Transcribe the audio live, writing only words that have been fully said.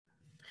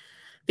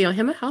The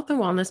Ohima Health and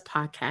Wellness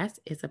Podcast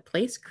is a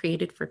place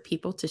created for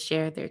people to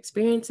share their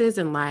experiences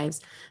and lives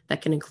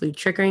that can include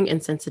triggering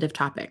and sensitive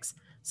topics,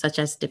 such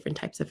as different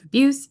types of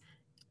abuse,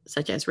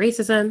 such as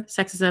racism,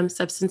 sexism,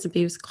 substance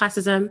abuse,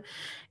 classism,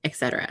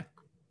 etc.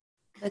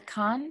 The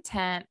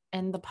content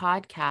in the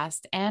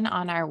podcast and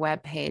on our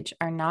webpage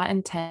are not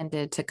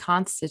intended to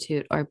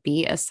constitute or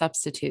be a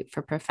substitute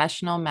for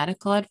professional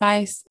medical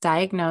advice,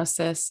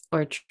 diagnosis,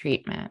 or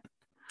treatment.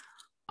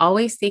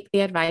 Always seek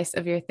the advice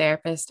of your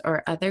therapist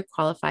or other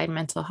qualified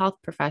mental health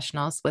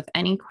professionals with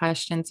any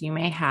questions you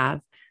may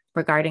have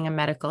regarding a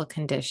medical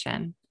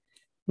condition.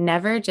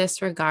 Never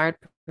disregard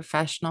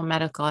professional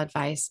medical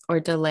advice or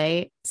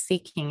delay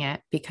seeking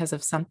it because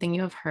of something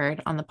you have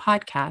heard on the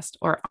podcast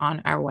or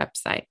on our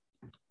website.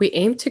 We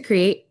aim to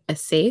create a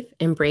safe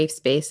and brave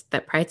space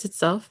that prides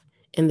itself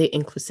in the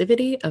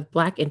inclusivity of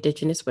Black,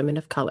 Indigenous women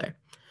of color.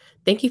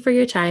 Thank you for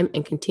your time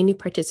and continued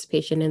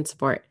participation and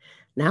support.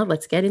 Now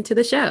let's get into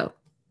the show.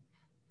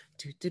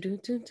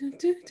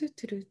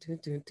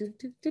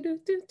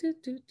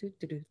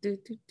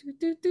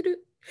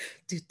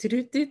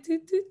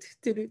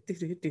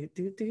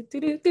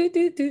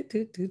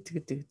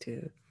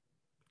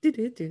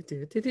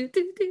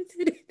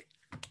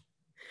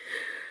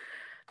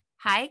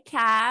 Hi,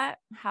 Kat.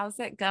 How's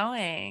it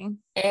going?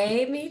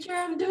 Hey, Mitra,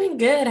 I'm doing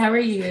good. How are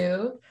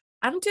you?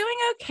 I'm doing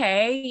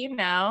okay,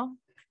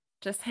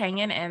 just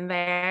hanging in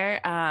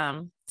there.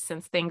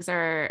 Since things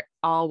are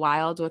all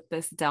wild with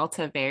this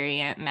Delta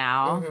variant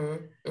now.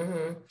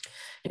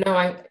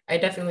 I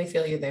definitely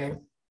feel you there.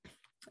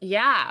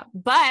 Yeah,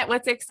 but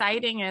what's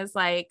exciting is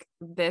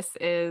this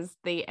is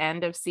the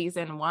end of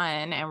season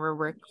 1 and we're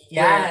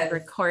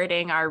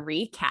recording our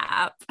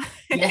recap.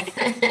 Yes.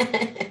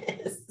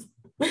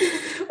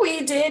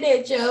 We did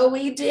it, Joe.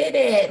 We did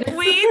it.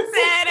 We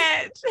did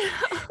it.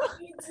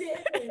 We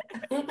did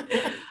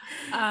it.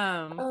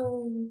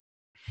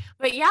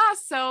 But yeah,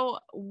 so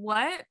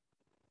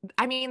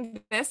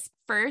this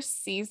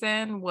first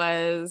season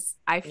was,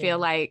 I feel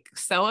like,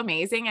 so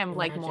amazing and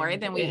more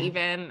than we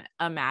even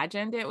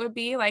imagined it would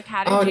be.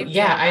 How did you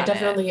feel about I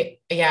definitely,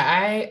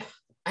 it?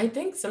 I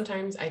think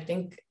sometimes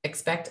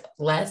expect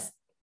less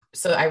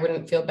so I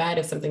wouldn't feel bad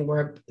if something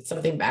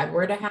bad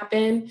were to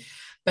happen.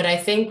 But I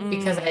think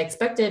because I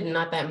expected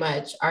not that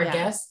much, our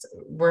guests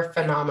were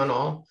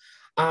phenomenal.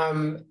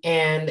 And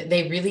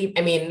they really,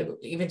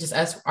 even just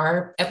us,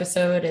 our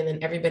episode and then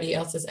everybody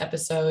else's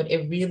episode,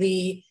 it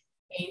really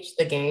changed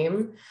the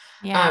game.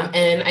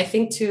 And I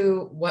think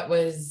too, what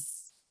was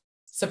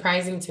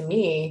surprising to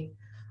me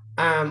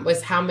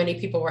was how many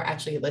people were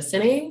actually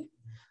listening.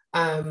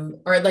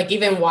 Or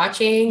even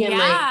watching and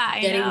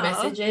getting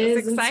messages.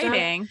 It's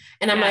exciting.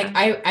 And I'm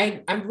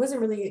I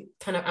wasn't really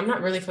I'm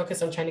not really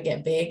focused on trying to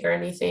get big or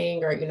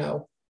anything, or,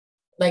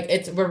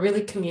 we're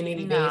really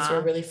community based.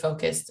 We're really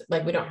focused.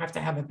 We don't have to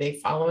have a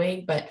big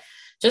following, but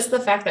just the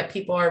fact that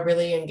people are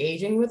really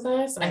engaging with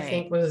us, I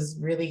think was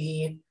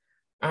really,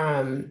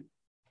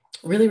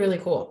 really, really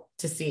cool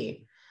to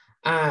see,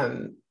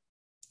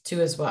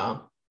 too, as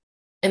well.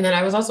 And then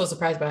I was also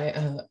surprised by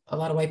a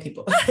lot of white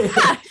people.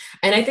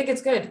 And I think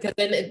it's good because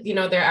then,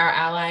 they're our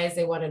allies.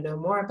 They want to know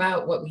more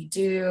about what we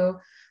do.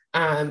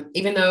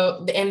 Even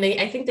though,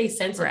 I think they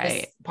sense that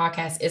this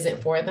podcast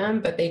isn't for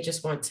them, but they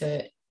just want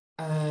to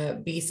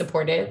be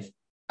supportive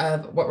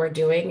of what we're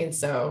doing. And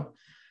so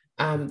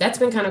that's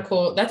been kind of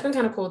cool. That's been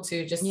kind of cool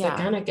too, just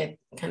to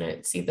kind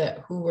of see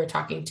who we're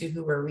talking to,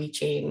 who we're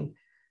reaching,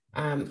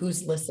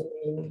 who's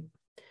listening,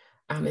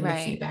 and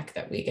the feedback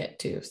that we get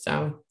too.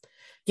 So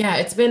yeah,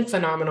 it's been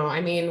phenomenal.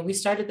 We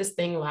started this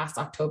thing last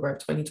October of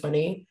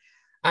 2020.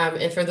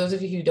 And for those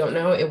of you who don't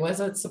know, it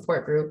was a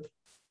support group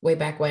way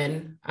back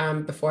when,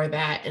 before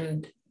that.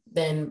 And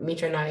then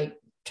Mitra and I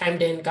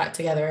chimed in, got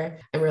together,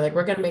 and we're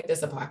going to make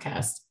this a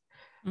podcast.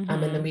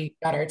 And then we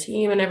got our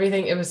team and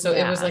everything. It was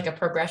it was like a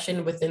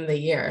progression within the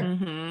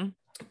year.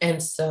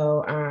 And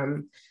so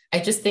I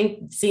just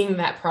think seeing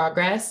that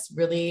progress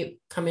really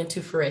come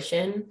into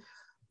fruition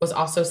was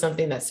also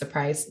something that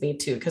surprised me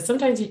too. Because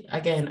sometimes,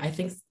 I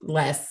think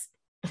less.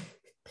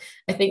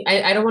 I think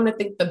I don't want to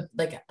think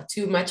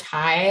too much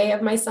high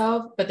of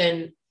myself, but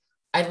then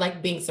I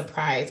like being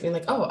surprised, being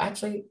oh,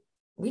 actually,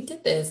 we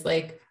did this.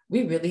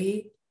 We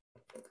really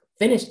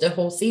finished the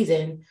whole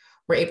season.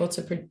 We're able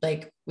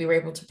to we were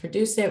able to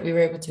produce it. We were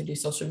able to do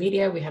social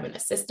media. We have an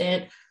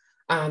assistant,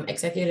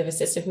 executive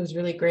assistant who's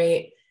really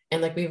great,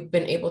 and we've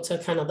been able to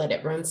kind of let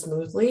it run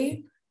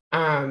smoothly.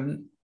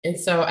 And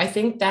so I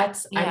think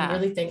I'm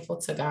really thankful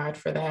to God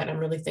for that. I'm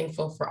really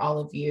thankful for all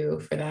of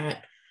you for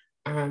that.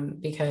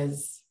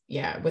 Because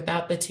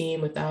without the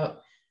team,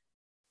 without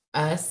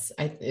us,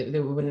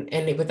 it wouldn't,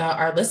 and without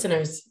our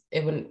listeners,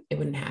 it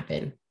wouldn't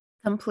happen.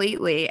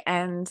 Completely.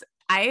 And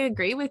I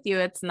agree with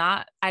you.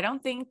 I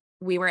don't think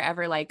we were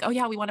ever oh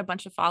yeah, we want a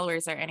bunch of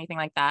followers or anything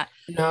like that.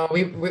 No,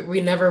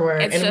 we never were.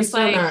 And we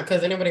still not,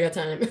 because anybody got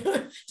time.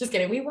 Just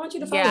kidding. We want you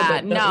to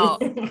follow,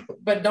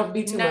 but don't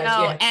be too much.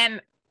 No,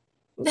 and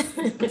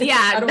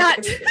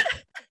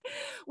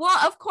Well,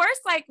 of course,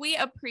 like we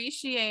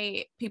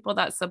appreciate people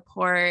that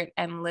support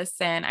and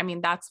listen. I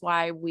mean, that's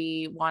why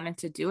we wanted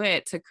to do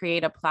it, to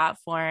create a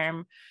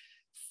platform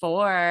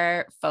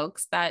for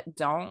folks that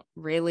don't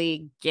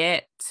really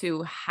get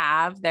to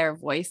have their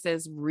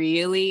voices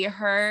really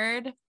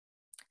heard.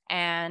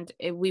 And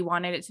we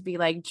wanted it to be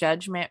like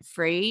judgment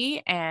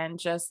free and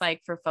just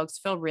like for folks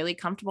to feel really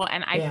comfortable.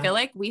 And I feel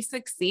like we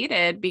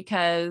succeeded,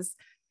 because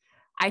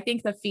I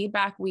think the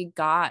feedback we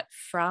got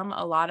from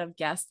a lot of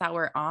guests that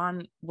were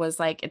on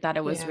was like that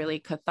it was really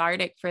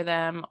cathartic for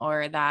them,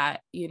 or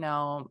that, you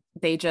know,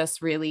 they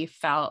just really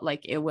felt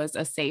like it was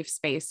a safe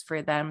space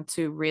for them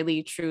to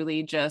really,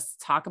 truly just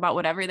talk about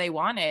whatever they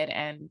wanted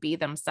and be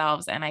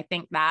themselves. And I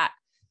think that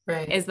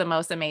is the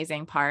most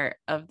amazing part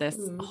of this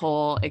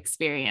whole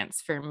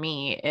experience for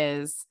me,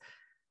 is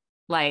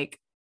like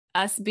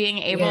us being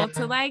able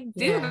to like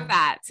do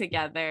that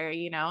together,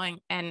 you know,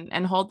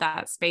 and hold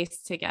that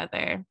space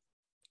together.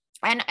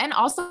 And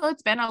also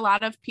it's been a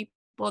lot of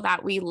people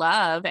that we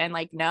love and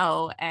like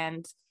know.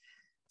 And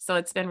so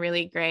it's been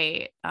really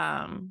great.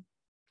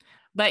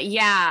 But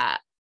yeah,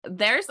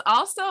 there's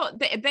also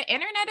the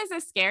internet is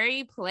a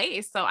scary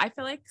place. So I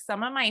feel like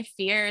some of my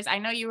fears, I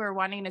know you were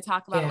wanting to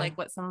talk about like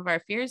what some of our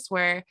fears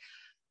were.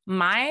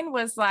 Mine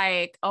was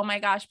like, oh my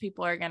gosh,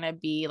 people are going to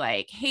be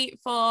like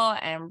hateful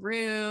and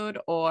rude,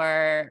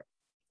 or,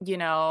 you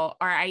know,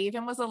 or I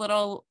even was a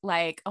little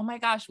like, oh my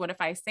gosh, what if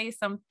I say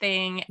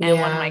something and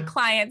one of my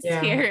clients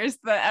hears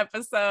the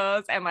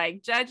episodes and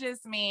like judges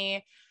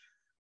me?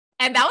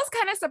 And that was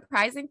kind of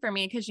surprising for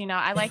me, because, you know,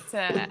 I like to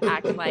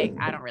act like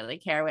I don't really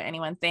care what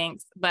anyone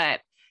thinks,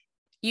 but,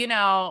 you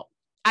know,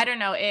 I don't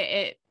know,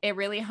 it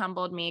really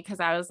humbled me, because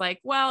I was like,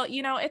 well,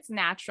 you know, it's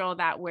natural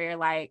that we're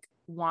like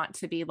want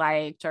to be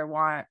liked or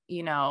want,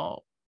 you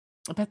know,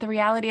 but the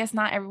reality is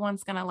not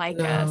everyone's going to like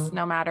us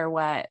no matter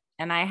what.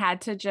 And I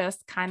had to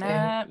just kind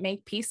of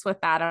make peace with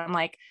that. I'm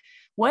like,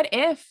 what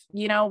if,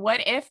 you know,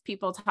 what if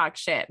people talk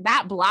shit?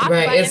 That block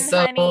button,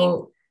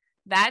 honey,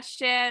 that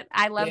shit.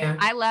 I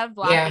love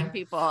blocking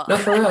people. No,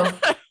 for real.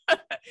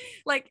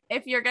 Like,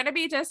 if you're going to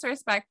be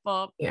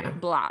disrespectful,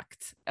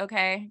 blocked.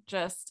 Okay.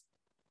 Just,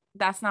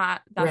 that's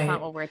not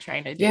what we're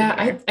trying to do.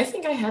 Yeah. I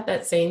think I had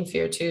that same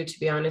fear too, to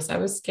be honest. I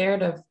was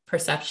scared of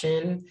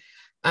perception.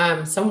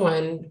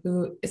 Someone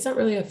who, it's not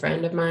really a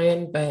friend of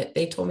mine, but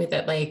they told me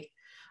that like,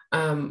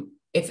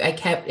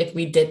 if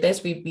we did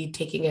this, we'd be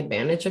taking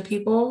advantage of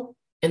people.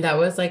 And that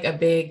was like a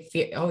big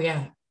fear. Oh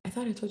yeah. I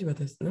thought I told you about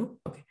this. No.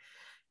 Okay.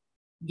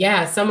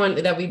 Yeah. Someone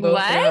that we both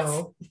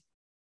know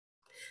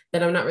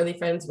that I'm not really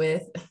friends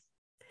with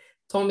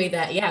told me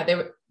that, they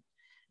were,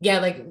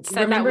 like,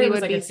 remember it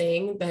was like a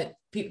thing that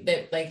people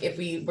that like, if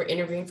we were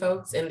interviewing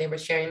folks and they were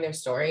sharing their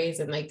stories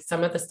and like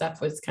some of the stuff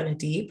was kind of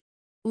deep.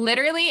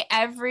 Literally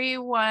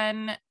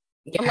everyone,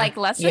 like,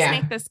 let's just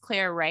make this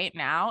clear right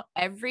now.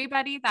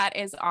 Everybody that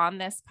is on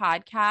this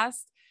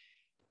podcast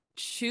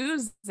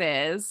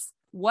chooses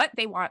what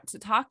they want to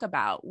talk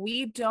about.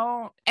 We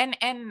don't,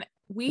 and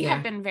we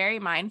have been very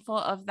mindful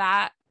of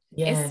that,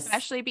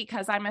 especially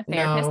because I'm a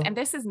therapist and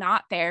this is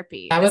not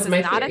therapy. This is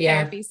not a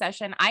therapy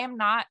session. I am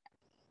not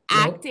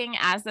acting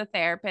as a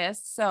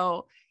therapist.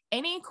 So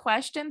any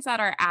questions that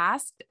are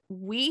asked,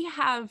 we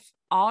have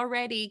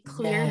already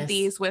cleared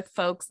these with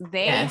folks.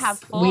 They have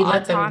full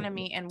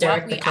autonomy in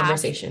what we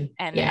ask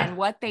and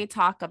what they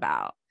talk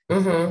about.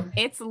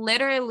 It's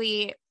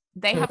literally,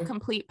 they have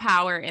complete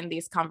power in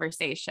these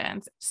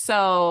conversations.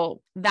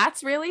 So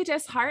that's really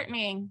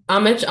disheartening. I'll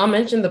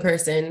mention the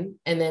person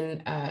and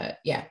then,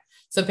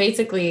 so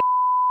basically.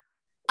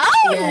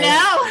 Oh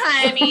no,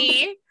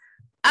 honey.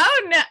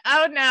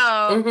 Oh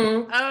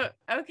no. Oh,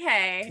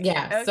 okay.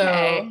 Yeah. Okay.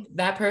 So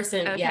that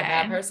person,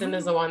 that person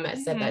is the one that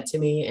said that to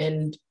me.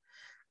 And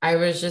I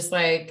was just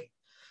like,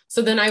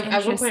 so then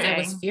at one point I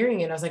was fearing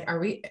it. I was like, are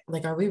we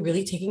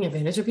really taking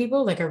advantage of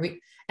people? Like, are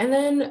we? And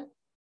then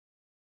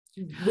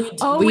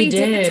we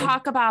did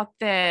talk about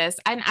this.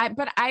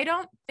 But I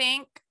don't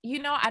think,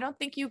 I don't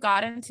think you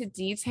got into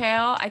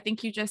detail. I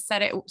think you just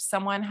said it.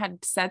 Someone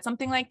had said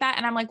something like that.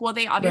 And I'm like, well,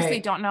 they obviously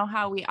don't know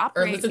how we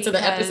operate. Or listen to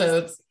the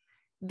episodes.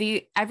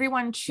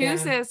 Everyone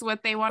chooses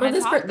what they want to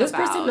talk about. This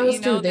person knows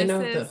too. They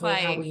know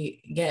how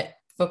we get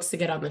folks to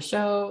get on the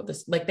show.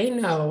 They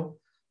know,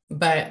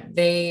 but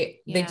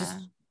they just.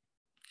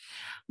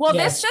 Well,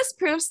 this just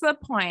proves the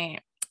point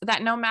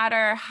that no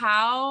matter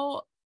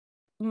how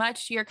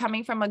much you're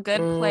coming from a good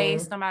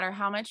place, no matter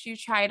how much you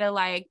try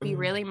to be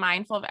really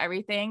mindful of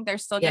everything,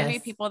 there's still going to be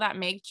people that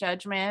make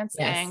judgments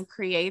and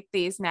create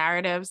these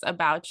narratives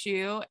about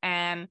you,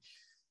 and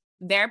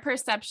their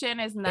perception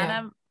is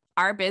none of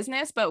our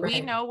business, but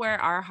we know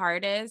where our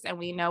heart is and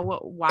we know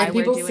why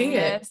we're doing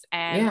this.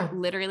 And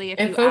literally,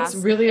 if folks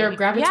really are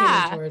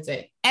gravitating towards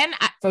it, and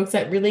folks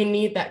that really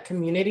need that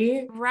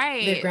community,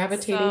 they're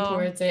gravitating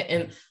towards it.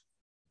 And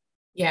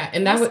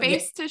and that was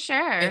space to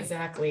share.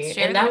 Exactly.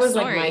 And that was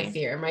like my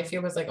fear. My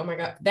fear was like, oh my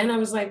God. Then I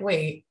was like,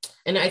 wait.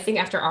 And I think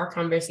after our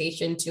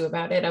conversation too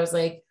about it, I was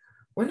like,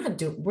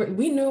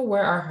 we know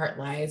where our heart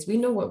lies. We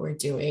know what we're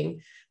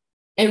doing.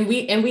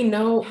 we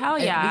know, Hell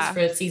at least yeah.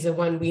 for season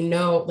one, we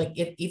know like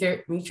if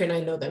either Mitra and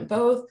I know them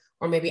both,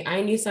 or maybe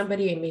I knew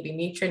somebody and maybe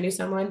Mitra knew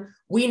someone.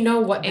 We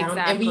know what bound,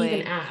 and we even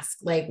Exactly. ask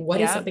like,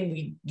 what is Yep.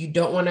 something you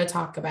don't want to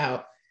talk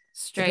about to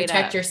Straight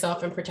protect up.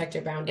 yourself and protect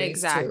your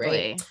boundaries too, right?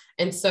 Exactly.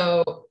 And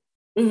so,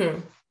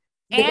 mhm.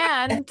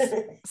 And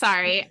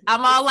sorry,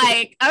 I'm all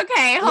like,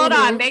 okay, hold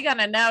on. They're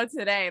gonna know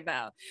today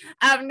though.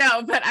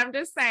 No, but I'm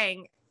just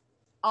saying,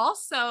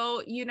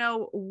 also, you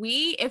know,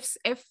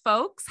 if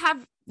folks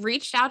have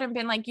reached out and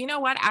been like, you know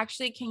what,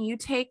 actually, can you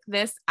take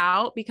this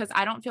out because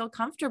I don't feel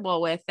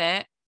comfortable with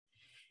it?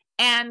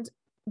 And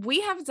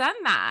we have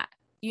done that,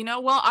 you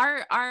know. Well,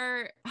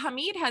 our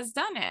Hamid has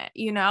done it,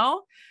 you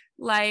know,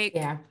 like,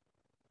 Yeah.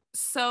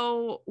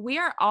 So we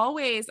are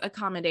always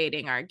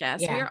accommodating our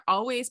guests. We Yeah. are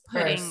always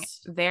putting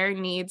their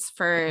needs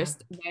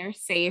first, their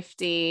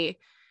safety,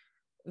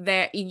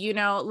 their, you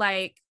know,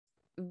 like,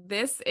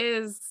 this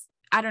is,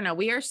 I don't know.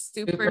 We are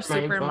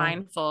super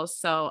mindful.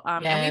 So,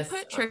 and we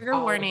put trigger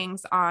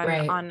warnings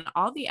on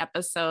all the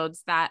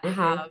episodes that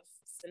have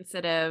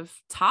sensitive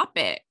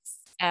topics.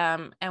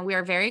 And we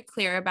are very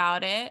clear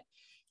about it.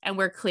 And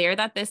we're clear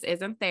that this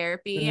isn't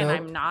therapy, and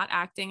I'm not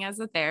acting as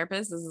a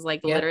therapist. This is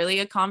like literally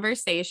a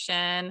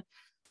conversation.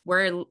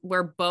 We're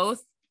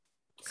both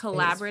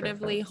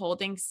collaboratively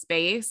holding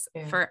space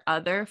for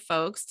other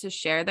folks to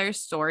share their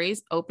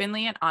stories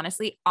openly and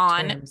honestly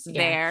on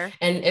their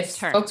and if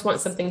terms. Folks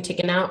want something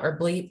taken out or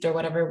bleeped or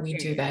whatever, we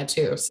do that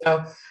too.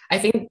 So I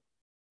think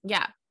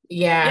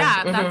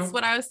that's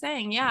what I was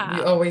saying. We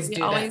always do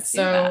that.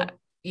 So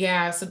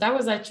yeah, so that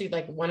was actually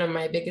like one of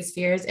my biggest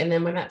fears. And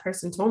then when that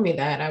person told me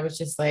that, I was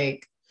just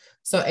like,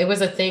 so it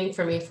was a thing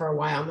for me for a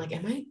while. I'm like,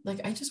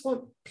 I just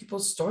want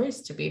people's stories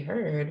to be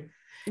heard.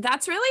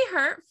 That's really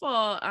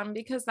hurtful,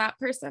 because that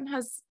person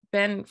has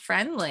been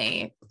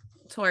friendly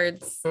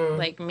towards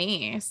like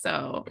me.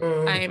 So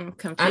I'm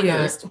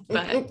confused,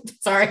 but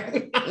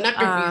sorry, I'm not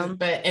confused,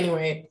 but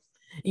anyway,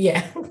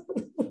 yeah.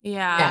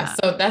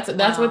 So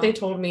that's what they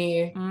told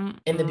me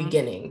in the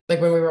beginning. Like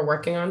when we were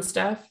working on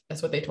stuff,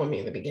 that's what they told me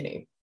in the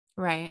beginning.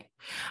 Right.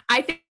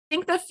 I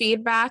think the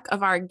feedback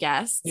of our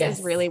guests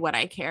is really what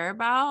I care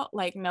about.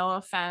 Like, no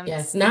offense.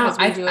 Yes. Now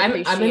I'm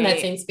in that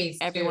same space.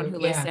 Everyone who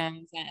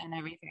listens and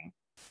everything.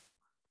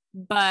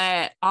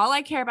 But all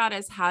I care about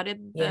is, how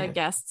did the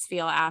guests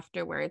feel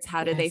afterwards?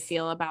 How did they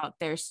feel about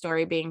their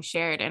story being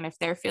shared? And if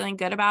they're feeling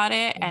good about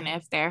it and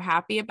if they're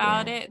happy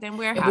about it, then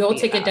we're happy. We'll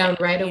take it down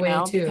right away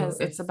too. Because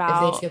it's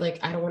about, if they feel like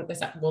I don't want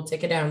this, we'll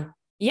take it down.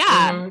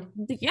 Yeah.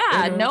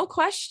 No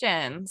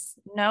questions.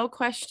 But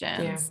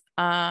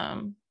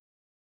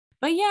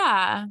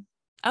yeah.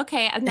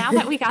 Okay. Now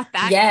that we got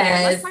that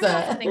clear, let's talk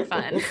about something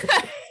fun.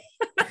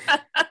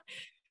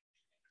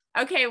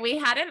 Okay, we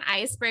had an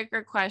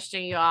icebreaker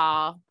question,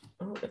 y'all.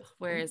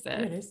 Where is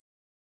it?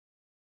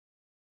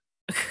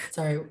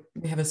 Sorry,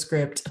 we have a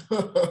script.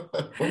 Well,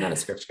 not a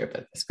script,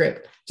 but a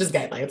script. Just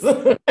guidelines.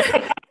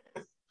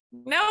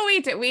 No,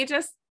 we did. We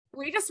just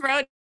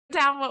wrote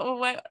down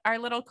what our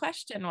little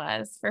question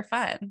was for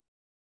fun.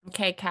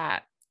 Okay,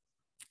 Kat,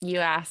 you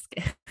ask.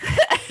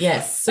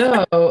 Yes.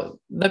 So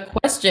the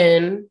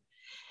question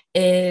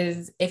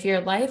is, if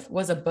your life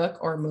was a book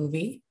or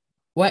movie,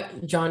 what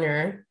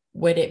genre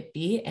would it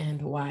be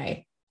and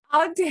why?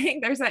 Oh,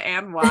 dang, there's an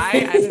and why.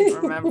 I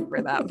didn't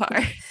remember that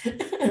part.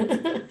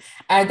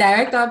 Our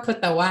director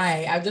put the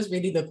why. I'm just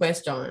reading the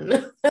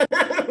question.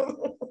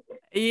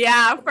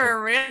 Yeah,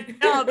 for real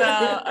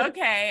though.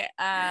 Okay.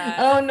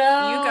 Oh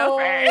no. You go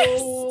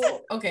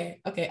first.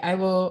 Okay. I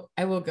will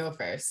go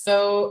first.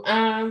 So,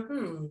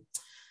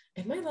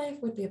 if my life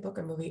would be a book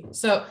or movie.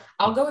 So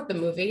I'll go with the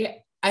movie.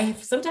 I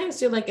sometimes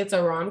feel like it's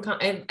a rom-com.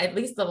 At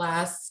least the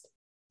last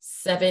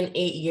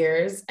 7-8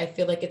 years, I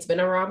feel like it's been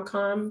a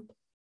rom-com.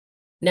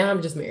 Now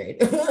I'm just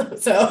married.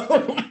 So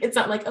it's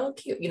not like, oh,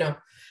 cute, you know?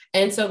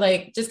 And so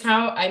like just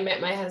how I met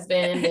my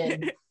husband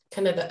and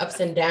kind of the ups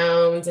and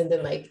downs and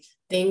then like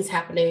things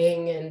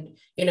happening and,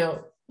 you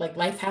know, like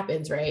life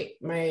happens, right?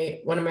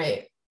 I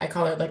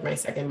call her like my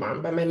second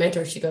mom, but my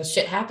mentor, she goes,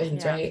 shit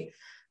happens, right?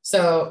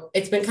 So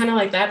it's been kind of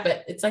like that,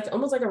 but it's like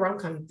almost like a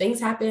rom-com.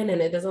 Things happen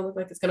and it doesn't look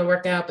like it's going to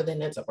work out, but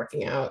then it ends up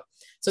working out.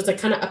 So it's like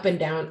kind of up and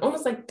down,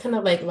 almost like kind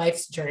of like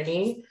life's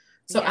journey.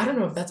 So I don't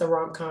know if that's a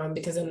rom-com,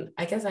 because then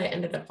I guess I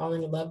ended up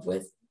falling in love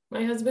with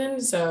my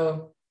husband.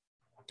 So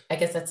I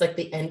guess that's like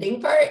the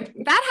ending part.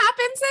 That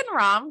happens in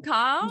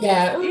rom-com.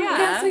 Yeah.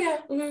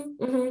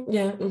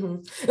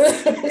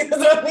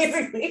 So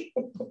basically,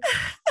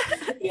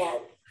 yeah.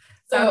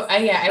 So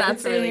I would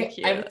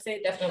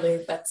say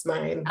definitely that's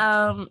mine.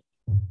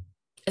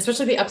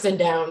 Especially the ups and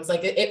downs.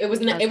 Like it was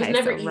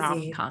never easy.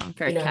 Rom-com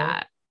for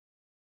Kat.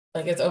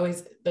 Like it's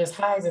always, there's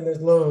highs and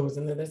there's lows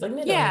and then there's like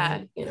middle.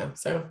 Yeah. You know,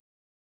 so.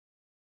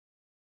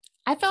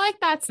 I feel like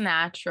that's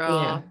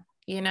natural,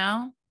 you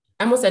know?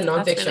 I almost said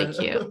nonfiction. That's really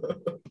cute.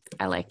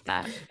 I like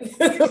that.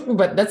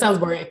 But that sounds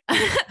boring.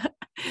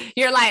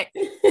 You're like,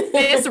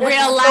 it's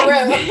real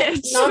life,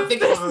 bitch.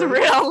 Nonfiction. It's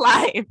real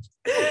life.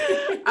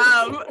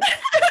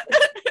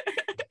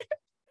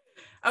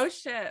 Oh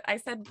shit. I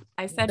said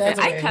I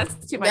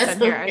cussed too much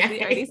on here.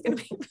 Are these gonna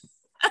be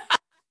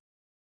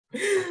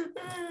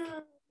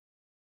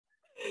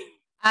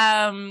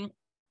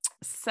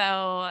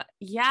So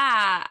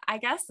yeah, I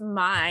guess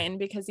mine,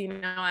 because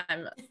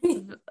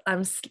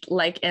I'm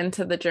like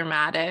into the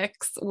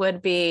dramatics,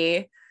 would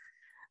be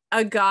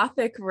a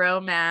gothic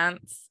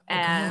romance Oh,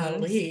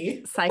 and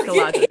golly.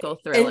 psychological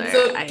And thriller.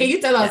 so can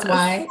you tell us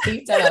why? Can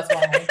you tell us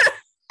why?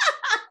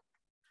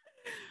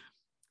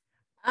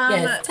 Um,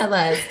 Yes, tell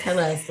us, tell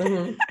us.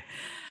 Mhm.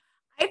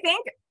 I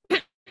think,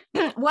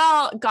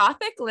 well,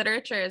 Gothic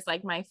literature is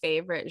like my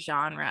favorite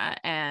genre,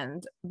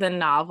 and the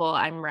novel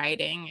I'm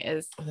writing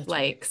is Oh, that's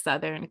like right.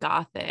 Southern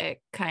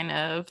Gothic kind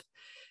of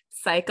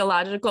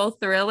psychological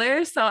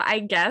thriller. So I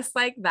guess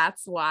like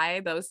that's why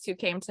those two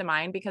came to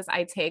mind, because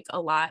I take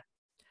a lot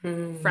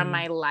from Mm,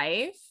 my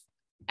life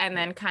and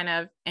then kind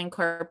of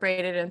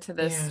incorporate it into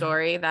the yeah.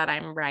 story that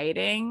I'm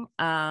writing.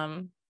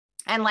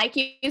 And like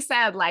you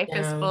said, life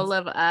is full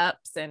Downs. of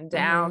ups and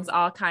downs, Mm-hmm.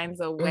 all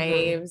kinds of Mm-hmm.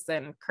 waves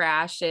and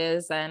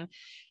crashes, and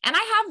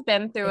I have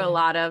been through a Yeah.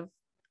 lot of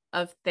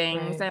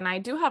things, Right. and I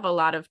do have a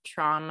lot of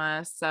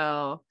trauma.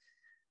 So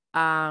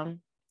and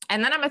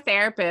then I'm a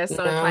therapist,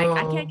 so it's like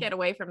I can't No. get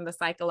away from the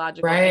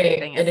psychological Right.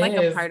 anything. It It's like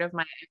a is. part of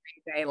my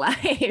everyday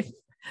life.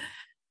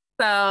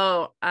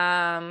 So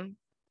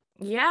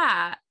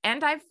yeah,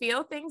 and I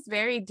feel things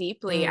very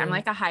deeply. I'm Mm.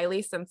 like a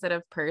highly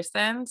sensitive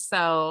person,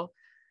 so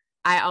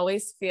I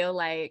always feel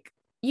like,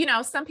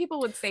 some people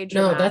would say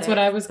No, that's what dramatic,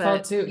 I was called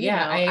but too.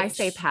 Yeah, I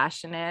say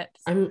passionate.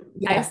 I'm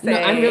I yeah, no,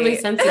 I'm really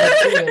say sensitive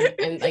too,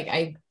 and like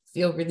I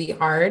feel really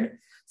hard.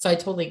 So I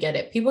totally get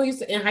it. People used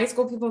to in high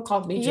school, people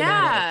called me dramatic.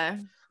 yeah,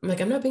 I'm like,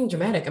 I'm not being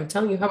dramatic. I'm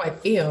telling you how I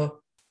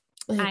feel.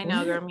 Like, I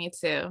know, girl, what? me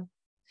too.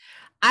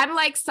 I'm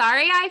like,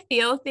 sorry, I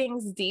feel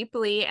things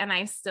deeply, and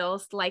I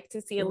still like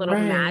to see a little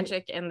Right,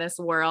 magic in this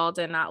world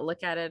and not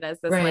look at it as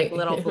this like right,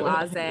 little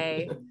blase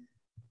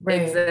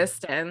right.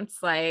 existence.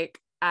 Like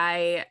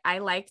I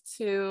like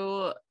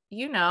to,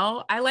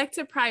 I like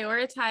to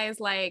prioritize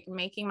like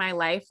making my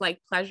life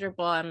like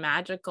pleasurable and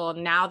magical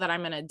now that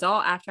I'm an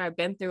adult after I've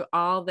been through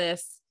all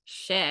this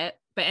shit.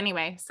 But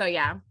anyway, so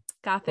yeah,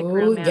 Gothic Oh,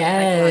 romance,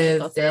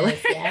 psychological yes, thriller.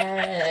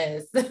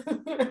 yes,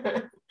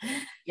 yes.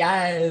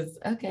 Yes.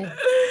 Okay.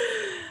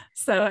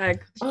 So Oh,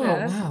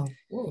 extra. wow.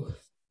 Ooh.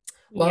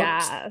 Well,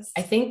 Yes.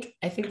 I think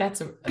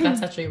that's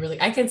actually really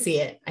I can see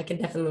it. I can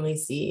definitely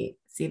see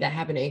that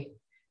happening.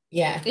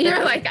 Yeah.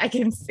 You're like, I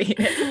can see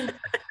it.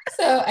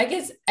 So I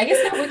guess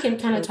now we can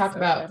kind of That's talk so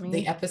about the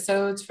funny.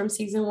 episodes from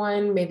season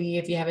one. Maybe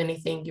if you have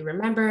anything you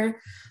remember.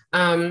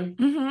 Um,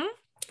 Mm-hmm.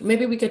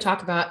 maybe we could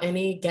talk about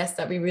any guests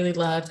that we really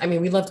loved. I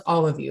mean, we loved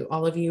all of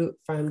you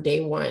from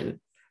day one,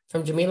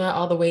 from Jamila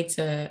all the way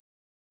to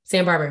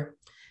Sam Barber.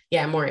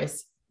 Yeah,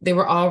 Morris. They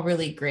were all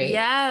really great. But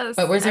Yes,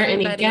 was there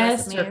any everybody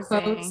was guests or amazing.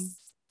 quotes,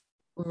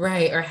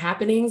 right, or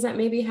happenings that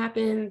maybe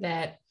happened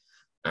that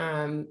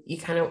you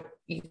kind of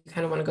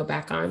want to go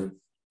back on?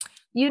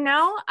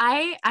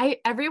 I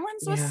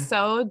everyone's was Yeah,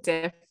 so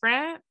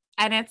different,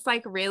 and it's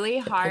like really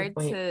to hard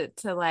pinpoint.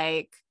 to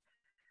like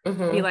be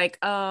Mm-hmm. like,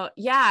 oh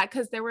yeah,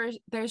 because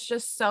there's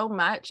just so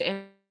much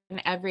in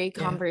every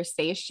Yeah,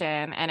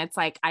 conversation, and it's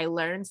like I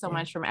learned so yeah,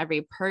 much from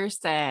every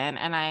person,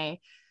 and I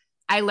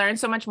learned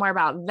so much more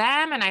about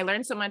them, and I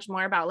learned so much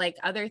more about like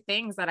other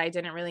things that I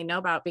didn't really know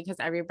about, because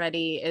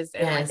everybody is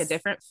in like a yes.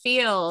 different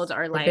field,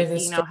 or Or like,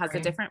 business has a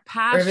story, different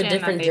or have a passion that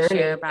different they share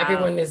journey. about.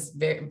 Everyone is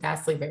very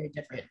vastly very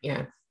different.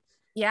 Yeah.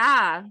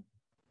 Yeah.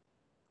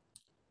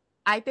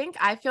 I think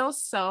I feel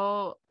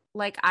so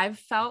like I've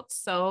felt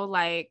so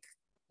like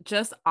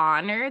just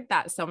honored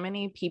that so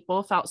many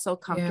people felt so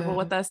comfortable Yeah.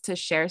 with us to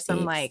share some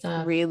Deep like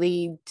stuff.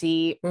 really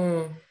deep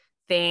Mm,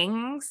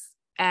 things,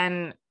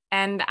 and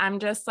I'm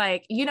just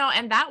like,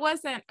 and that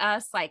wasn't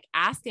us like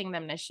asking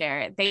them to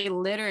share it. They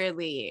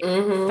literally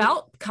mm-hmm.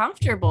 felt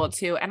comfortable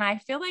to, and I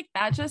feel like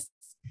that just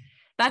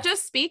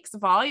speaks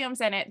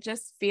volumes, and it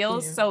just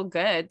feels Yeah. so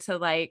good to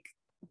like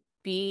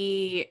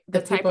be The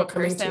the type people of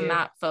coming to person you.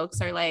 that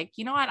folks are like,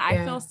 you know what, I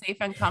Yeah. feel safe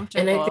and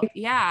And I comfortable. think,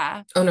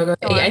 Yeah. oh no, go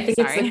Go ahead. I on. think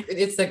it's the Sorry.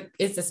 it's the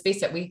it's the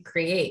space that we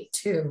create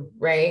too,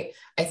 right?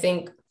 I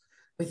think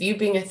with you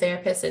being a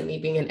therapist and me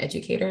being an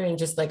educator and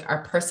just like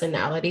our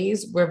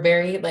personalities, we're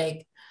very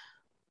like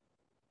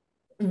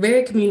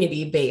very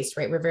community based,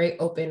 right? We're very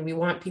open. We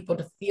want people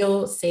to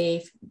feel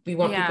safe. We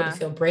want people to Yeah.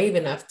 feel brave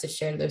enough to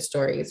share their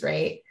stories,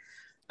 right?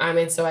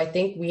 And so I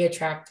think we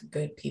attract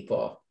good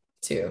people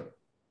too.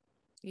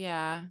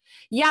 Yeah.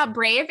 Yeah.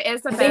 Brave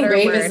is a I think better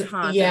brave word, is,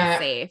 huh, than yeah,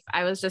 safe.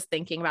 I was just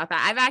thinking about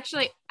that.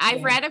 I've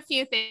yeah, read a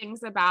few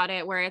things about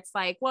it where it's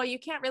like, well, you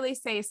can't really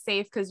say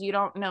safe because you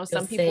don't know. feel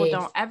Some people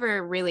don't safe.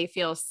 ever really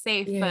feel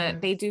safe, but Yeah,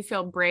 they do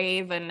feel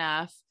brave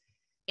enough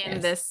in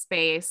yes. this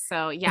space.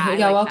 So yeah, I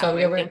You're like that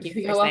welcome. word. Thank you for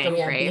You're welcome. saying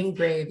Yeah, brave. being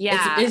brave. It's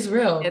Yeah. is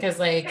real It's because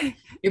like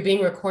you're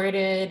being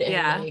recorded and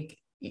yeah. like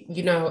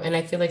and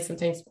I feel like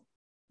sometimes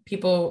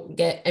people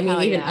get, I mean,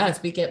 Hell even yeah.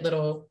 us, we get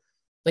little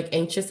like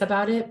anxious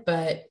about it,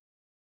 but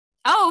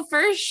Oh,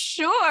 for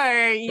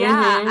sure.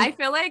 Yeah. I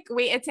mm-hmm, feel like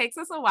it takes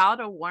us a while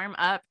to warm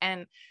up.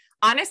 And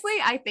honestly,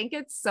 I think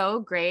it's so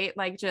great,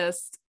 like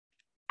just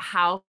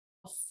how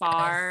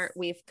far Yes.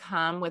 we've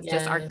come with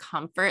just our Yes.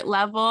 comfort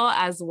level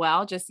as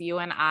well, just you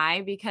and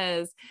I,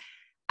 because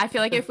I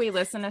feel like if we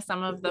listen to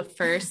some of the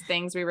first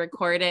things we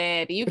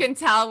recorded, you can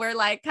tell we're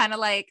like kind of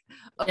like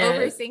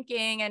Yes.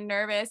 overthinking and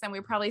nervous. And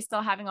we're probably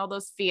still having all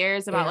those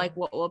fears about Yeah. like,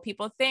 what will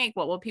people think?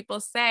 What will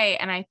people say?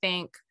 And I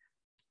think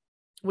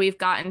we've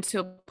gotten to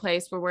a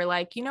place where we're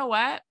like, you know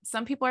what?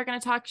 Some people are going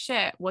to talk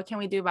shit. What can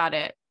we do about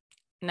it?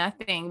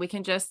 Nothing.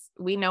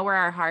 We know where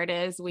our heart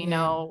is. We Yeah.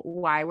 know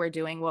why we're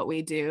doing what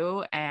we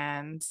do.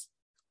 And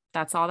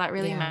that's all that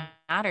really Yeah.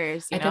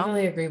 matters, I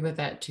definitely agree with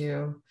that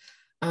too.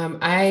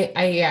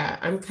 Yeah,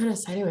 I'm kind of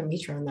siding with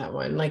Mitra on that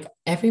one. Like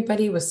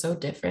everybody was so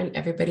different.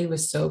 Everybody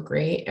was so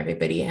great.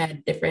 Everybody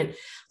had different,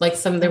 like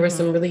there were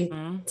some really,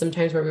 some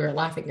times where we were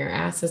laughing our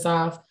asses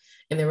off.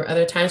 And there were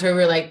other times where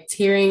we were like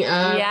tearing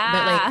up, but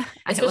like, Yeah.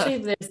 especially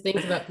if there's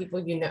things about people,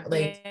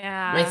 like my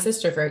Yeah.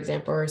 sister, for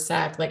example, or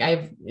Sack, like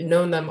I've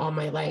known them all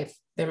my life.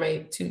 They're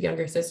my two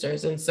younger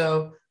sisters. And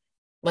so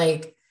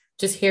like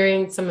just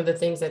hearing some of the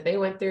things that they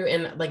went through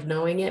and like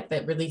knowing it,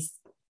 but really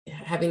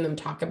having them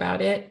talk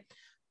about it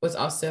was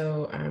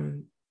also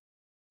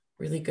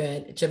really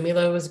good.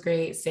 Jamila was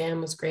great.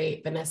 Sam was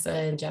great. Vanessa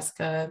and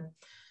Jessica.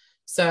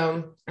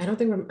 So I don't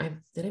think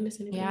did I miss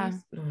anybody else?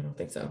 No, I don't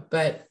think so.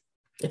 But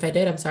if I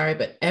did, I'm sorry.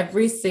 But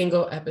every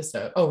single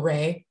episode, oh,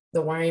 Ray,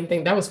 the wine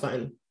thing, that was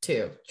fun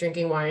too.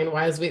 Drinking wine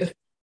while we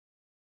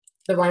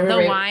the wine with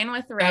Ray, wine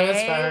with Ray, that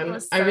was fun.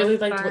 Was I so really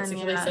liked fun, what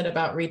Cecilia said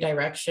about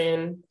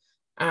redirection.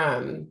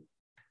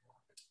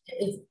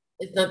 It's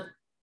not.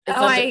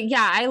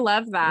 I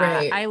love that.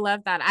 Right. I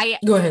love that.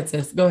 Go ahead,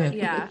 sis. Go ahead.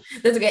 Yeah.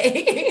 That's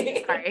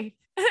okay. Sorry.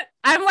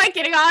 I'm like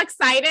getting all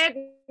excited.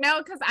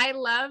 No, because I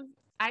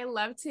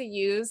love to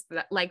use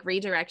like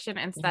redirection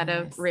instead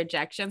of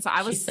rejection. So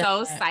I was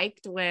so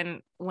psyched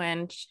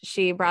when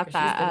she brought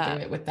that up. She's been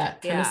through it with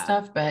that kind of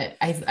stuff, but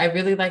I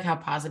really like how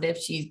positive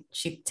she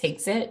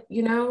takes it,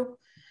 you know,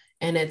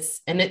 and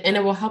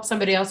it will help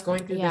somebody else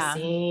going through the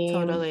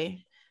same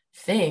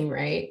thing,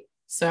 right?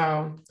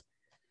 So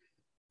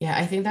yeah,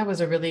 I think that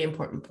was a really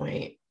important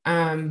point.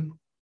 I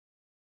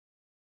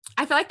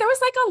feel like there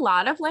was like a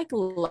lot of like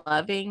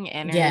loving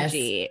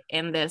energy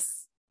in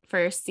this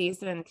first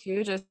season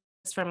too, just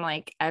from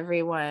like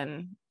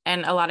everyone.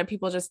 And a lot of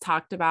people just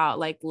talked about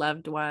like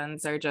loved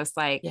ones or just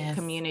like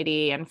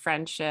community and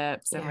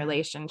friendships and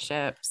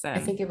relationships. And I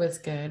think it was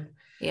good.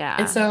 Yeah.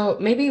 And so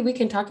maybe we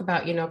can talk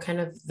about, you know, kind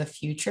of the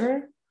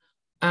future.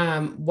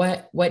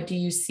 What do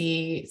you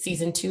see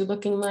season 2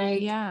 looking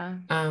like? Yeah.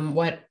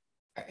 What,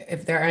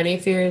 if there are any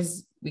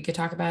fears, we could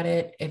talk about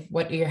it. If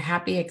what you're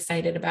happy,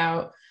 excited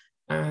about,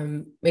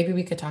 maybe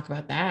we could talk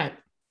about that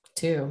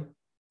too.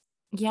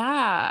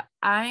 Yeah,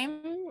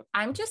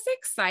 I'm just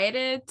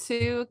excited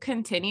to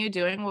continue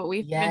doing what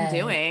we've been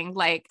doing.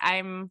 Like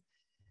I'm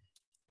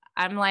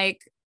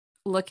like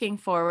looking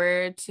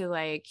forward to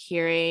like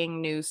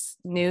hearing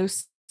new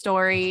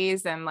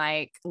stories and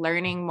like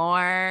learning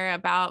more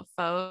about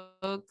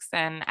folks.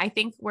 And I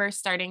think we're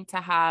starting to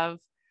have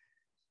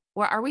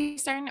we're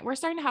starting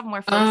to have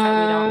more folks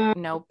that we don't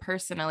know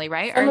personally,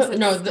 right? Or is it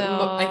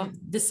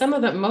some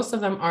of them, most of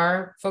them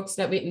are folks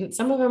that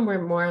some of them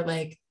were more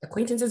like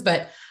acquaintances,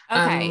 but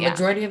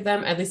majority of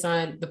them, at least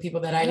on the people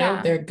that I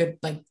know, they're good.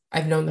 Like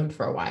I've known them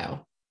for a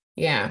while.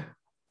 Yeah.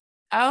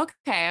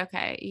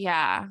 Okay.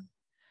 Yeah.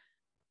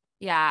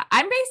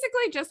 I'm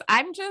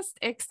just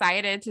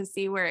excited to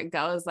see where it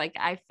goes. Like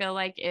I feel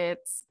like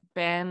it's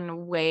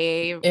been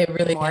way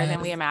more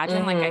than we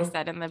imagined. Like I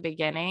said in the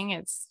beginning,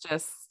 it's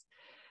just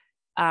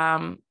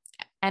and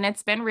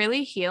it's been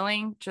really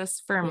healing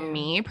just for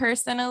me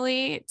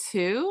personally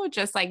too,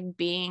 just like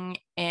being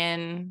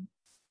in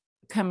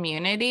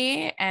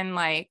community and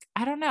like,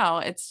 I don't know,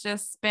 it's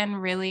just been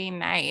really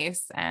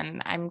nice.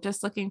 And I'm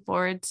just looking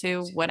forward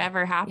to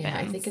whatever happens. Yeah,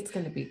 I think it's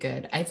going to be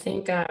good. I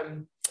think,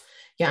 I'm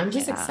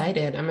just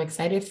excited. I'm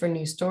excited for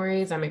new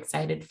stories. I'm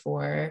excited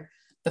for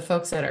the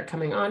folks that are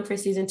coming on for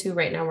season 2.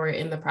 Right now, we're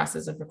in the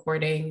process of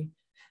recording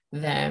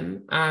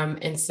them. And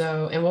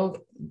we'll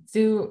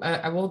do,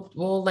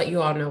 we'll let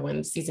you all know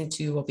when season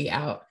 2 will be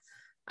out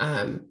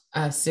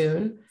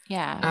soon.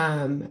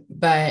 Yeah.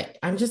 But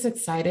I'm just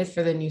excited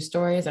for the new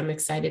stories. I'm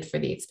excited for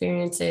the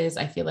experiences.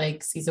 I feel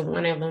like season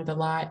 1, I learned a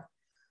lot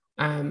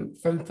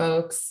from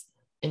folks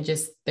and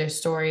just their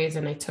stories.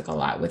 And I took a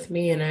lot with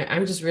me, and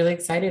I'm just really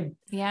excited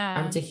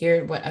to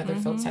hear what other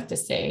folks have to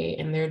say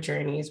in their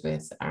journeys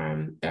with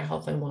their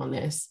health and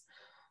wellness.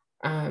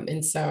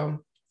 And so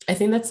I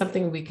think that's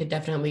something we could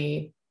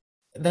definitely,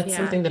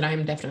 something that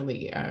I'm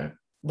definitely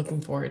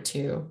looking forward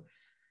to.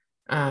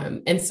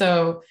 And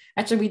so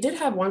actually we did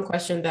have one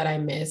question that I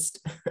missed.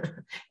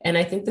 And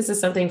I think this is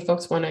something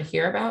folks want to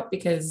hear about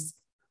because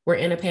we're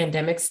in a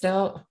pandemic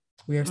still.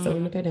 We are still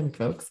in a pandemic,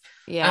 folks.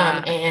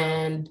 Yeah.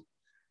 And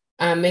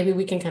maybe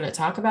we can kind of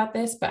talk about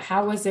this, but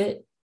how was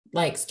it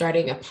like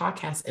starting a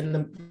podcast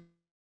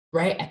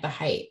right at the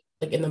height,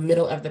 like in the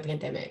middle of the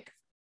pandemic?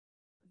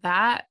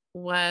 That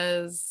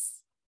was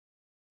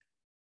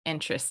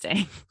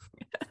interesting.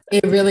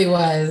 It really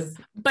was.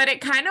 But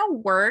it kind of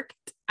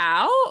worked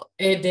out.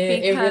 It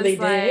did. It really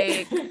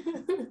did.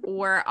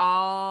 we're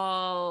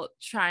all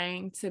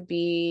trying to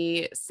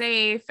be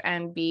safe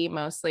and be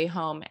mostly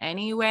home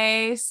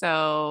anyway.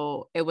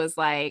 So it was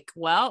like,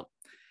 well,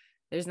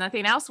 there's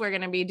nothing else we're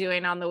going to be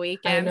doing on the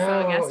weekend.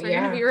 So I guess we're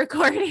going to be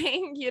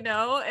recording,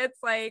 it's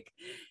like,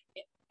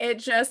 it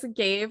just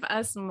gave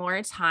us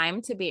more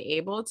time to be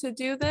able to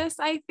do this,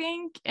 I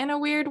think, in a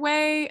weird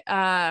way.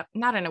 Not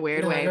in a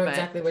weird way, I know but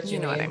exactly what you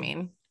know what I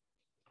mean.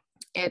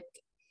 It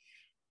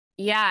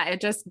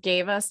just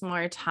gave us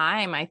more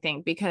time, I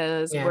think,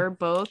 because we're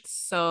both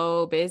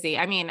so busy.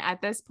 I mean,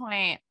 at this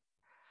point,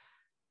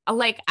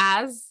 like,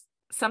 as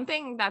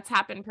something that's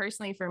happened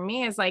personally for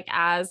me is like,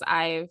 as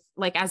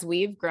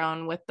we've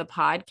grown with the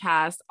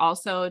podcast,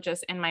 also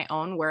just in my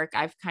own work,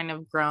 I've kind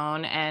of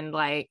grown, and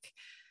like,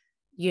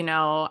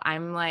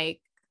 I'm like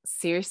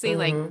seriously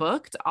like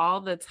booked all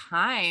the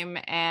time.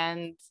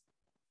 And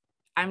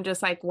I'm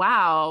just like,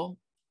 wow,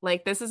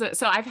 like this is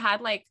so I've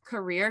had like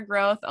career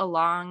growth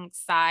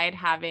alongside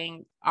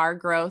having our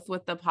growth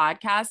with the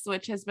podcast,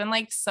 which has been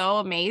like so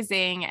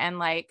amazing and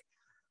like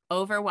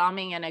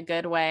overwhelming in a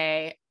good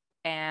way.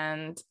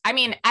 And I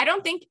mean, I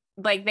don't think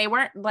like they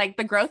weren't like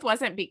the growth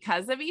wasn't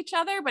because of each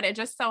other, but it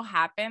just so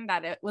happened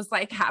that it was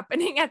like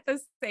happening at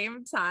the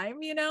same time,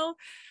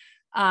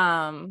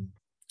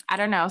 I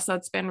don't know. So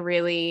it's been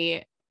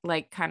really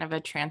like kind of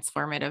a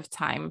transformative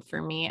time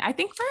for me. I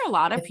think for a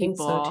lot of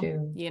people, so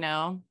too.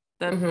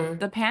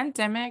 The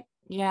pandemic,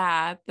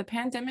 the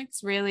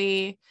pandemic's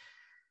really,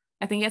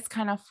 I think it's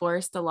kind of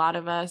forced a lot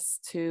of us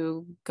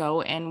to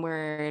go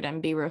inward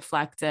and be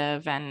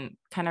reflective and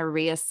kind of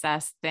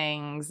reassess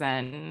things,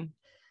 and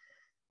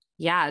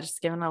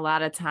just given a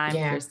lot of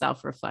time for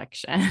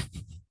self-reflection.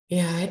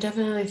 I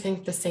definitely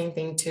think the same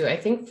thing too. I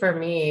think for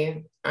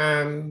me,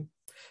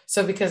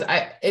 so because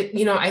I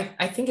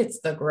think it's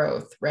the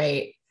growth,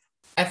 right?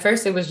 At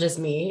first it was just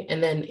me,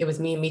 and then it was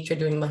me and Mitra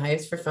doing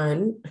lives for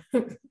fun.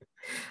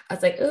 I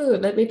was like, oh,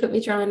 let me put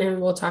Mitra on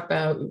and we'll talk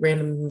about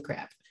random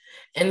crap.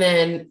 And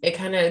then it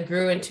kind of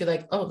grew into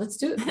like, oh, let's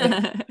do it.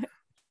 Like,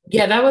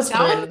 that was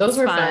fun. Those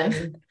were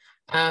fun.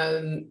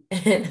 And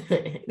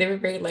they were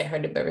very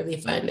lighthearted, but really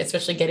fun,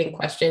 especially getting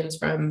questions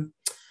from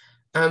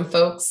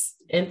folks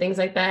and things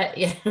like that.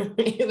 Yeah,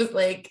 it was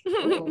like,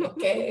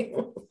 okay.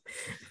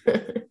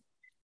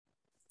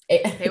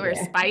 They were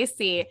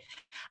spicy.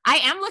 I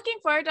am looking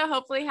forward to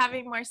hopefully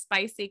having more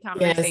spicy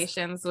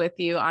conversations with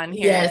you on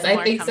here. Yes,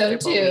 I think so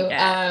too.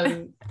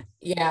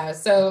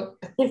 So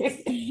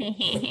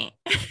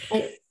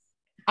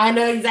I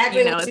know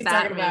exactly what she's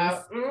talking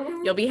about.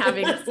 You'll be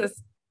having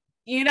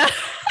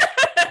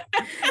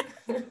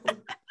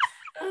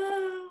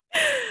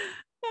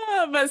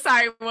but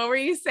sorry, what were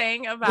you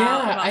saying about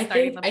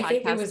starting the podcast? I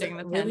think it was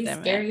really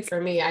scary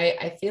for me.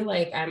 I feel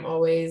like I'm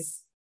always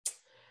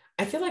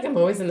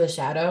in the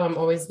shadow. I'm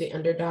always the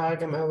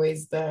underdog. I'm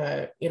always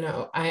the,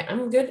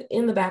 I'm good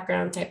in the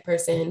background type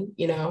person,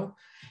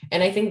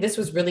 and I think this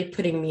was really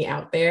putting me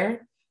out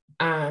there,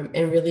 and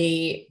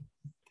really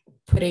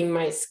putting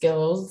my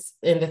skills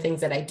and the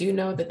things that I do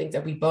know, the things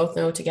that we both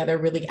know together,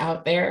 really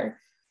out there,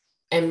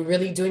 and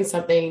really doing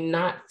something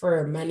not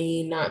for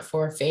money, not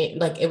for fame.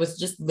 Like, it was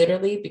just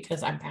literally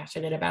because I'm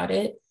passionate about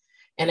it.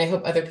 And I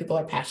hope other people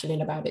are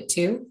passionate about it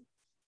too.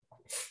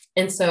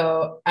 And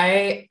so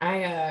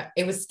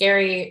it was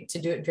scary to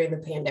do it during the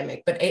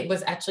pandemic, but it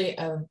was actually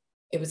a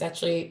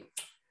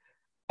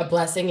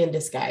blessing in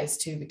disguise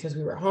too, because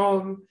we were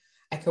home.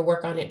 I could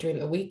work on it during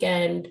the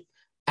weekend,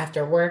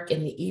 after work,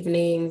 in the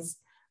evenings,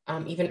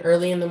 even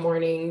early in the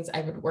mornings.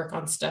 I would work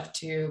on stuff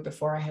too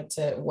before I had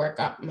to work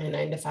up my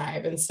 9 to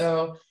 5. And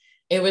so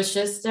it was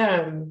just,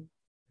 it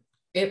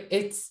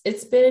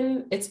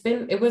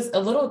was a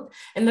little,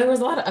 and there was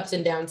a lot of ups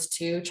and downs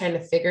too, trying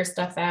to figure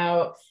stuff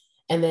out.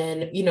 And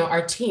then,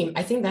 our team,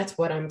 I think that's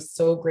what I'm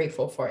so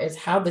grateful for, is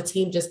how the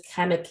team just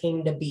kind of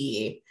came to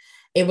be.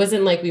 It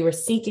wasn't like we were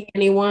seeking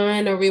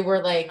anyone, or we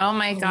were like, oh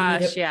my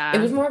gosh, yeah.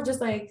 It was more of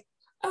just like,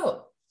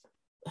 oh,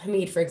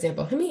 Hamid, for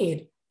example,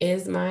 Hamid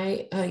is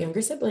my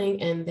younger sibling,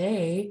 and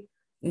they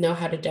know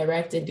how to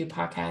direct and do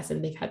podcasts,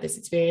 and they've had this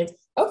experience.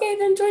 Okay,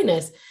 then join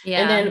us.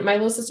 Yeah. And then my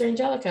little sister,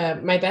 Angelica,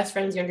 my best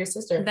friend's younger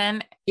sister,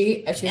 then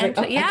she's like,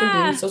 oh, I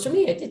can do social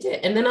media.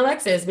 And then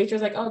Alexis,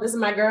 Mitra's like, oh, this is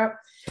my girl.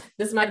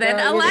 This is my girl. Then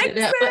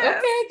Alexis. Like,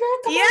 okay, girl,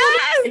 come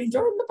on and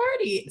join the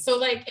party. So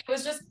like, it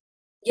was just,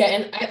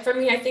 for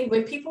me, I think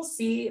when people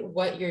see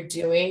what you're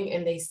doing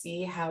and they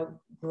see how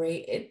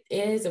great it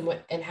is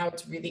and how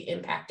it's really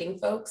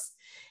impacting folks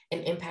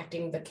and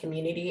impacting the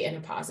community in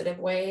a positive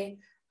way,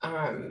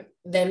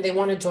 then they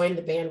want to join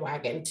the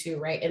bandwagon too,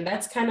 right? And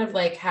that's kind of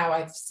like how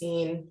I've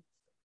seen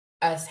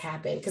us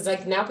happen, because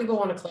like now people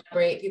want to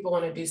collaborate, people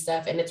want to do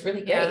stuff, and it's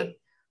really great.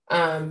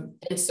 And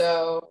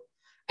so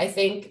I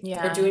think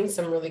we're doing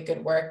some really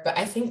good work, but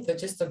I think that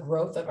just the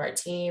growth of our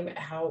team,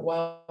 how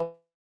well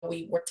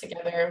we work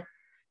together,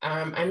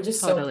 I'm just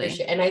so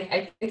appreciative. And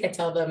I think I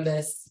tell them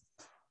this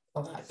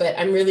a lot, but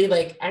I'm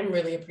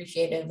really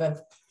appreciative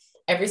of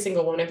every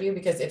single one of you,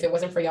 because if it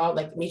wasn't for y'all,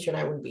 like Misha and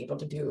I wouldn't be able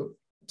to do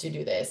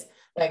this.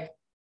 Like,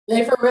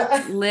 Like for real.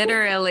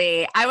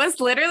 Literally.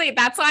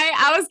 That's why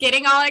I was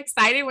getting all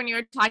excited when you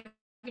were talking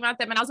about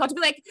them. And I was about to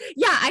be like,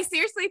 yeah, I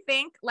seriously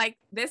think like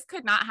this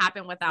could not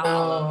happen without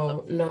all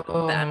of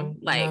them.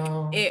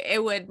 Like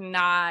it would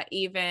not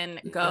even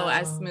go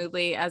as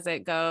smoothly as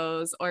it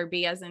goes or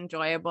be as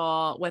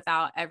enjoyable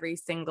without every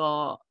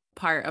single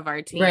part of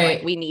our team.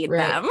 Like we need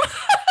them.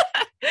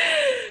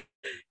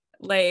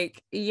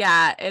 Like,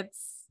 yeah,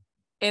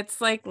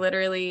 it's like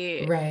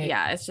literally,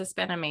 yeah, it's just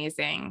been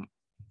amazing.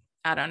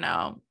 I don't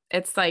know.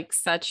 It's like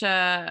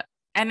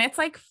and it's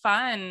like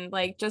fun,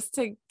 like just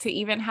to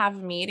even have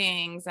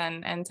meetings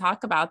and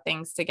talk about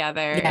things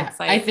together. Yeah, it's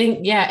like, I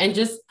think, and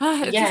just,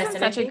 it's just been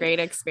such a great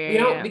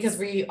experience. Because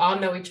we all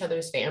know each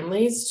other's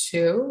families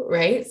too,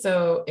 right?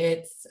 So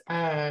it's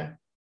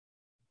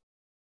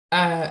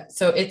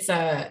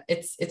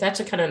it's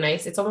actually kind of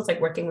nice. It's almost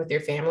like working with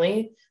your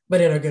family, but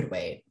in a good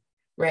way,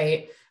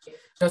 right?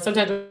 So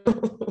sometimes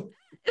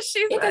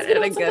she's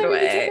in a good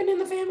way in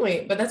the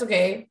family, but that's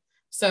okay.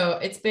 So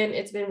it's been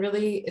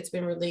really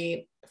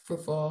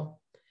fruitful.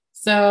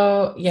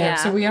 So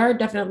so we are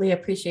definitely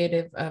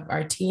appreciative of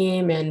our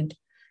team and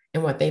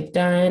what they've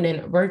done,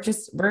 and we're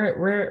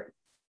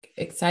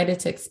excited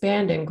to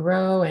expand and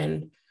grow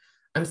and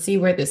see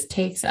where this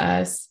takes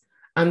us.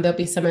 There'll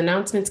be some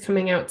announcements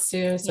coming out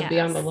soon, so be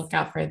on the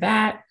lookout for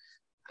that.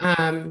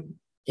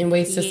 In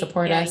ways to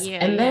support us,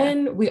 and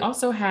then we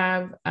also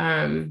have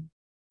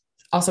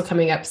also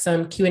coming up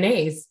some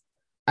Q&As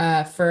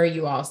for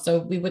you all. So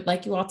we would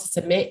like you all to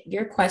submit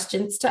your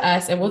questions to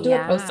us, and we'll do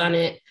a post on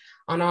it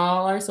on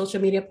all our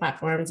social media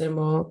platforms, and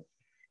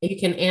you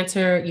can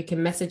answer, you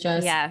can message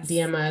us,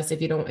 DM us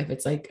if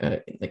it's like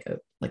a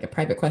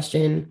private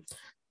question.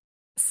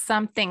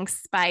 Something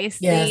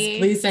spicy. Yes,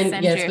 please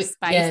send your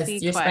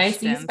spicy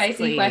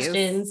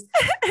questions.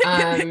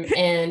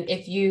 And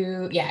if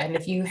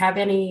you have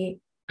any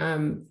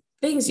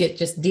things, you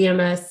just DM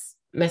us,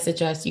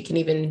 message us. You can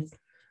even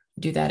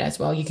do that as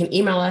well. You can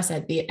email us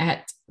at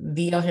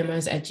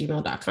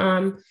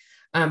theohimas@gmail.com.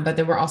 But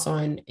then we're also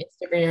on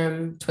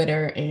Instagram,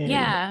 Twitter,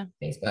 and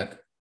Facebook.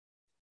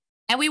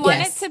 And we want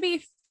it to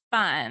be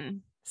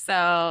fun.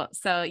 So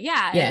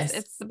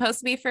it's supposed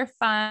to be for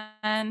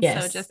fun.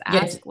 So just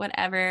ask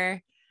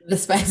whatever. The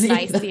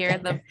spicier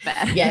the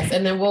better. Yes,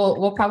 and then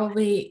we'll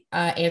probably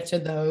answer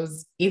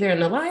those either in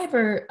the live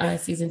or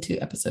season 2,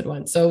 episode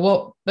 1.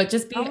 So but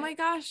just be. Oh my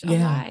gosh!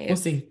 Alive. We'll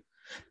see.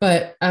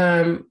 But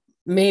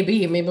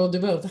maybe we'll do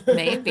both.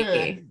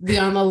 Maybe. Be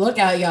on the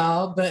lookout,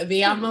 y'all. But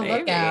be on the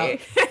lookout.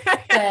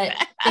 But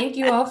thank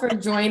you all for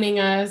joining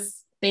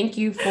us. Thank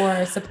you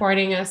for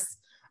supporting us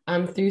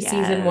through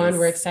season 1.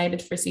 We're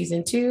excited for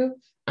season 2.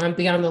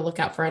 Be on the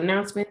lookout for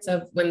announcements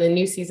of when the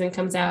new season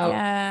comes out.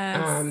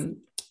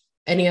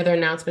 Any other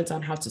announcements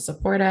on how to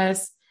support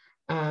us,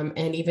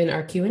 and even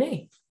our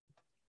Q&A.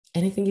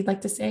 Anything you'd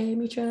like to say,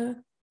 Mitra?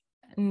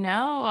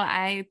 No,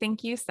 I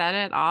think you said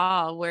it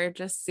all. We're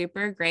just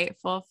super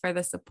grateful for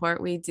the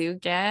support we do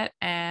get.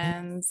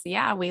 And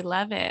we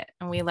love it.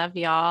 And we love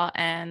y'all.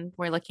 And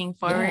we're looking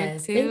forward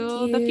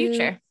to the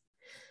future.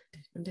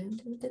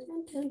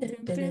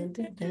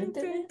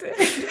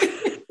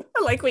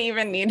 Like we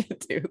even need to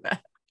do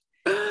that.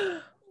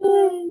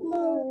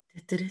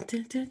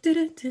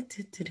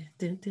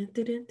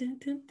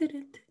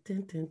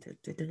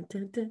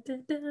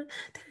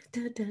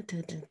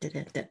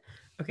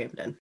 Okay, I'm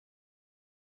done.